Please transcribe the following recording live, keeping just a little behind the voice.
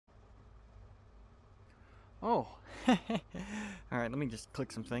Oh, all right. Let me just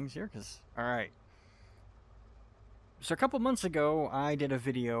click some things here, all right. So a couple months ago, I did a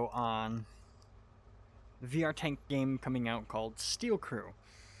video on the VR tank game coming out called Steel Crew,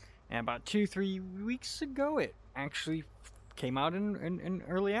 and about 2-3 weeks ago, it actually came out in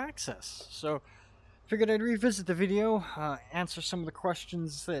early access. So figured I'd revisit the video, answer some of the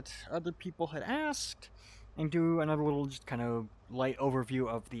questions that other people had asked, and do another little just kind of light overview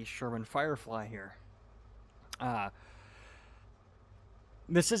of the Sherman Firefly here. Uh,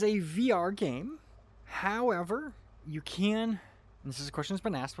 This is a VR game. However, you can, and this is a question that's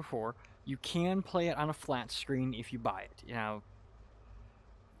been asked before, you can play it on a flat screen if you buy it.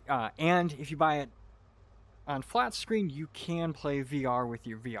 And if you buy it on flat screen, you can play VR with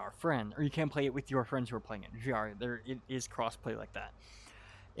your VR friend, or you can play it with your friends who are playing it in VR. It is cross-play like that.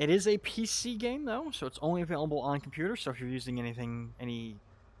 It is a PC game though, so it's only available on computer. So if you're using any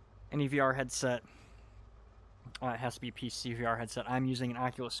VR headset, it has to be a PC VR headset. I'm using an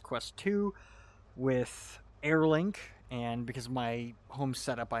Oculus Quest 2 with AirLink, and because of my home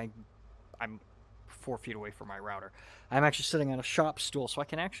setup, I'm 4 feet away from my router. I'm actually sitting on a shop stool, so I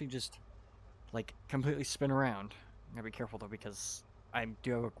can actually just like completely spin around. I gotta be careful though, because I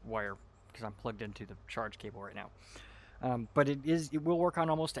do have a wire because I'm plugged into the charge cable right now. But it will work on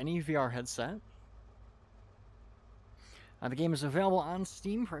almost any VR headset. The game is available on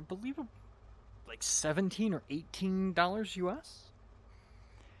Steam for, I believe, like $17 or $18 US.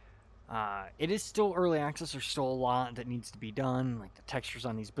 It is still early access. There's still a lot that needs to be done. Like the textures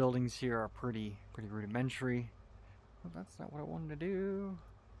on these buildings here are pretty rudimentary. Well, that's not what I wanted to do.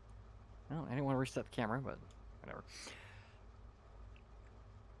 Well, I didn't want to reset the camera, but whatever.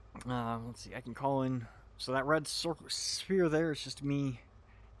 Let's see. I can call in. So that red circle sphere there is just me.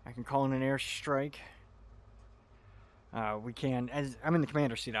 I can call in an airstrike. We can, as I'm in the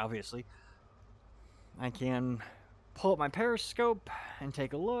commander seat, obviously. I can pull up my periscope and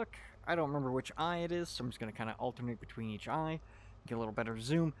take a look. I don't remember which eye it is, so I'm just going to kind of alternate between each eye, get a little better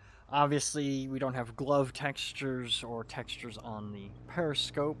zoom. Obviously, we don't have glove textures or textures on the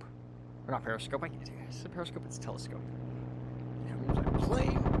periscope. Or not periscope, I said periscope, it's telescope.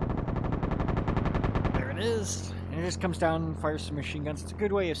 Plane. There it is. And it just comes down and fires some machine guns. It's a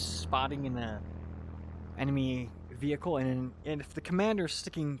good way of spotting an enemy vehicle, and if the commander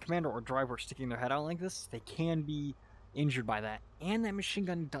or driver sticking their head out like this, they can be injured by that, and that machine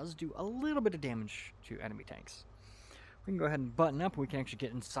gun does do a little bit of damage to enemy tanks. We can go ahead and button up, we can actually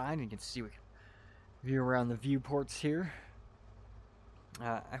get inside, and you can see, we can view around the viewports here.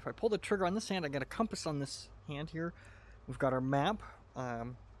 If I pull the trigger on this hand, I got a compass on this hand here. We've got our map,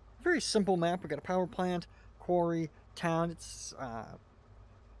 very simple map. We've got a power plant, quarry, town. It's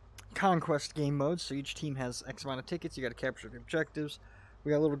conquest game mode, so each team has X amount of tickets. You got to capture the objectives.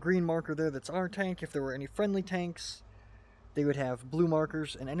 We got a little green marker there, that's our tank. If there were any friendly tanks, they would have blue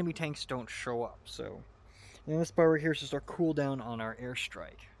markers, and enemy tanks don't show up. So, and this bar right here is just our cooldown on our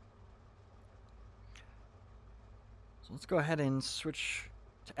airstrike. So let's go ahead and switch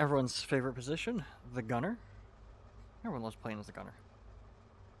to everyone's favorite position, the gunner. Everyone loves playing as the gunner.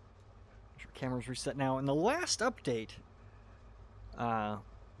 Make sure camera's reset now. In the last update,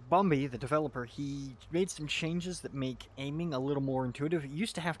 Bumby, the developer, he made some changes that make aiming a little more intuitive. You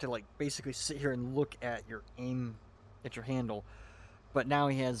used to have to like basically sit here and look at your aim, at your handle, but now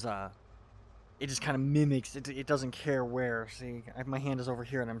he has it just kind of mimics it. It doesn't care where. See, my hand is over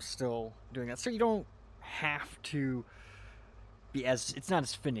here and I'm still doing that, so you don't have to be as, it's not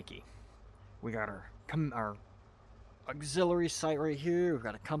as finicky. We got our auxiliary sight right here. We've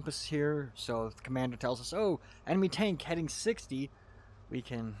got a compass here, so if the commander tells us, oh, enemy tank heading 60, we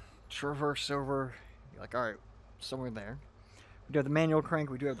can traverse over, be like, alright, somewhere there. We do have the manual crank,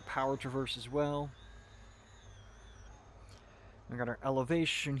 we do have the power traverse as well. We got our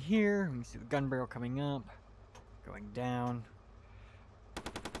elevation here, we can see the gun barrel coming up, going down.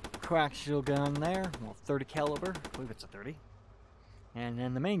 Coaxial gun there, well, 30 caliber, I believe it's a 30. And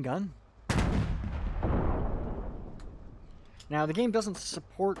then the main gun. Now, the game doesn't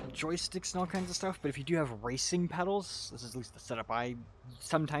support joysticks and all kinds of stuff, but if you do have racing pedals, this is at least the setup I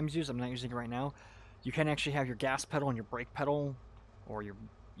sometimes use, I'm not using it right now, you can actually have your gas pedal and your brake pedal, or you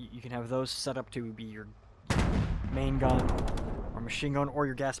can have those set up to be your main gun, or machine gun, or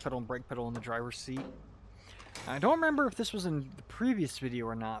your gas pedal and brake pedal in the driver's seat. I don't remember if this was in the previous video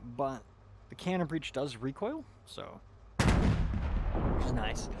or not, but the cannon breech does recoil, so, which is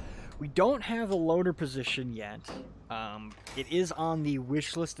nice. We don't have the loader position yet. It is on the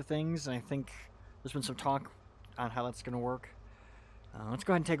wish list of things, and I think there's been some talk on how that's going to work. Let's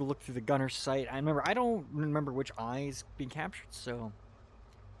go ahead and take a look through the gunner's sight. I don't remember which eye is being captured, so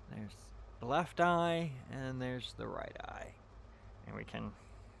there's the left eye, and there's the right eye. And we can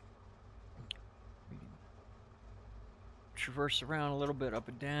traverse around a little bit up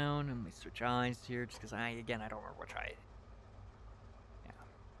and down, and we switch eyes here just because I don't remember which eye. Yeah.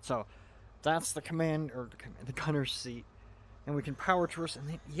 So that's the command, or the gunner's seat. And we can power traverse,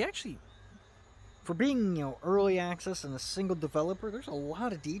 and you actually, for being, you know, early access and a single developer, there's a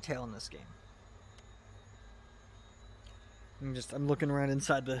lot of detail in this game. I'm looking around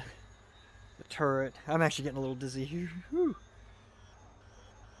inside the turret. I'm actually getting a little dizzy here. Whew.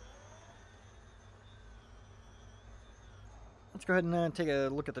 Let's go ahead and take a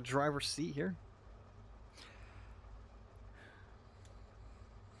look at the driver's seat here.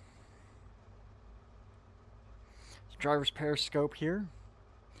 Driver's periscope here.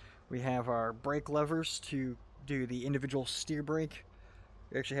 We have our brake levers to do the individual steer brake.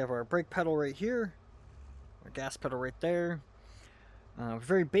 We actually have our brake pedal right here, our gas pedal right there.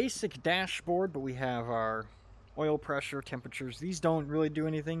 Very basic dashboard, but we have our oil pressure, temperatures. These don't really do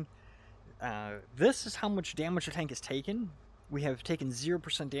anything. This is how much damage the tank has taken. We have taken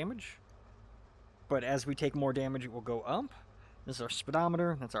 0% damage, but as we take more damage, it will go up. This is our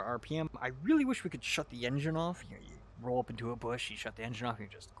speedometer. That's our RPM. I really wish we could shut the engine off. You roll up into a bush, you shut the engine off, and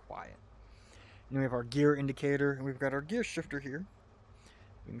you're just quiet. And we have our gear indicator, and we've got our gear shifter here.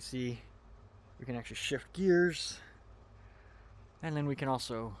 You can see we can actually shift gears, and then we can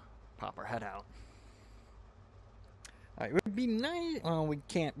also pop our head out. It would be nice. Well, we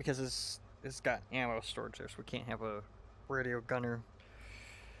can't because it's got ammo storage there, so we can't have a radio gunner.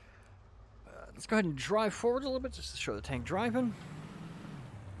 Let's go ahead and drive forward a little bit just to show the tank driving.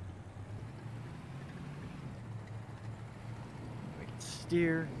 We can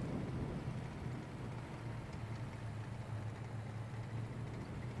steer.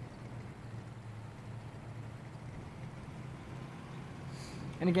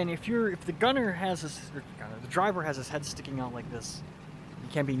 And again, if the gunner has the driver has his head sticking out like this,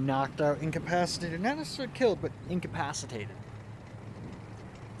 he can be knocked out, incapacitated, not necessarily killed, but incapacitated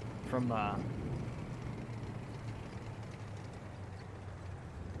from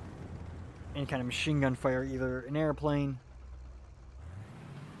any kind of machine gun fire, either an airplane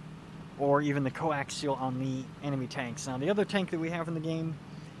or even the coaxial on the enemy tanks. Now, the other tank that we have in the game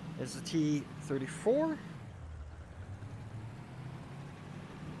is the T-34,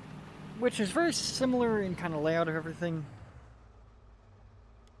 which is very similar in kind of layout of everything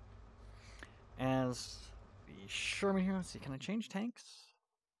as the Sherman here. Let's see, can I change tanks?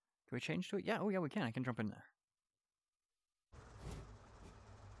 Can we change to it? Yeah, oh yeah, we can. I can jump in there.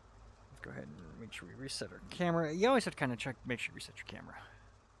 Let's go ahead and make sure we reset our camera. You always have to kind of make sure you reset your camera.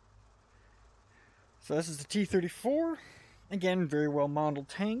 So this is the T-34. Again, very well modeled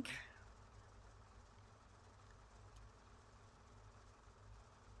tank.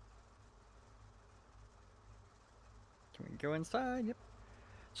 Can we go inside? Yep.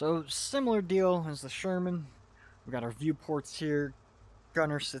 So similar deal as the Sherman. We got our viewports here.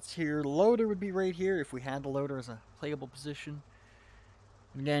 Gunner sits here. Loader would be right here if we had the loader as a playable position.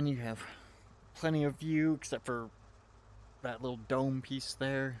 Again, you have plenty of view except for that little dome piece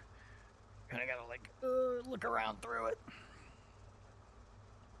there. Kind of gotta like look around through it.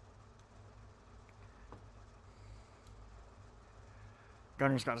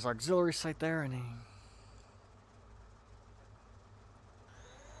 Gunner's got his auxiliary sight there, and he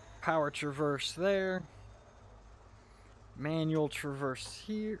power traverse there. Manual traverse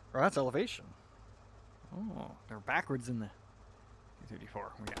here. Oh, that's elevation. Oh, they're backwards in the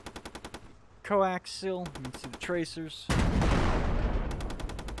T-34. We got coaxial. You can see the tracers.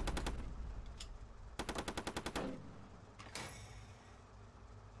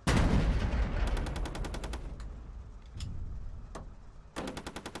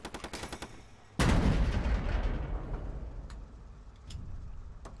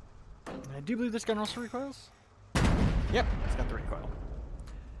 I do believe this gun also recoils. Yep, it's got the recoil.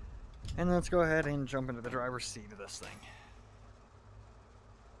 And let's go ahead and jump into the driver's seat of this thing.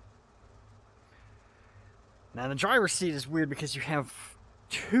 Now the driver's seat is weird because you have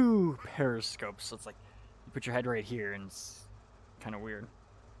two periscopes, so it's like you put your head right here and it's kind of weird.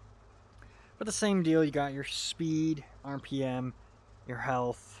 But the same deal, you got your speed, RPM, your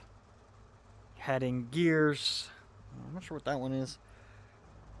health, heading, gears. I'm not sure what that one is.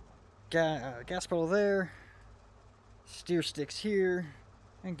 Gas pedal there, steer sticks here,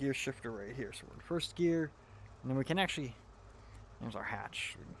 and gear shifter right here. So we're in first gear, and then we can actually, there's our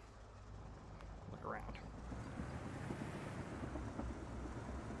hatch. We can look around.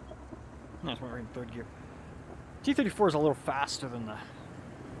 Nice, we're in third gear. T-34 is a little faster than the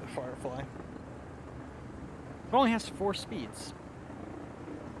Firefly. It only has 4 speeds.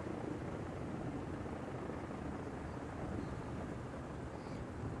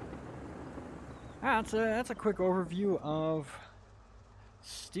 That's a quick overview of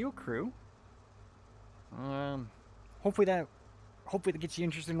Steel Crew. Hopefully that gets you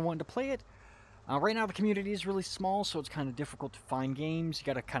interested in wanting to play it. Right now the community is really small, so it's kind of difficult to find games. You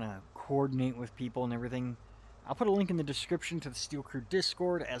got to kind of coordinate with people and everything. I'll put a link in the description to the Steel Crew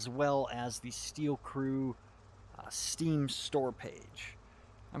Discord as well as the Steel Crew Steam store page.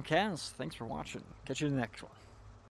 I'm Kaz. Thanks for watching. Catch you in the next one.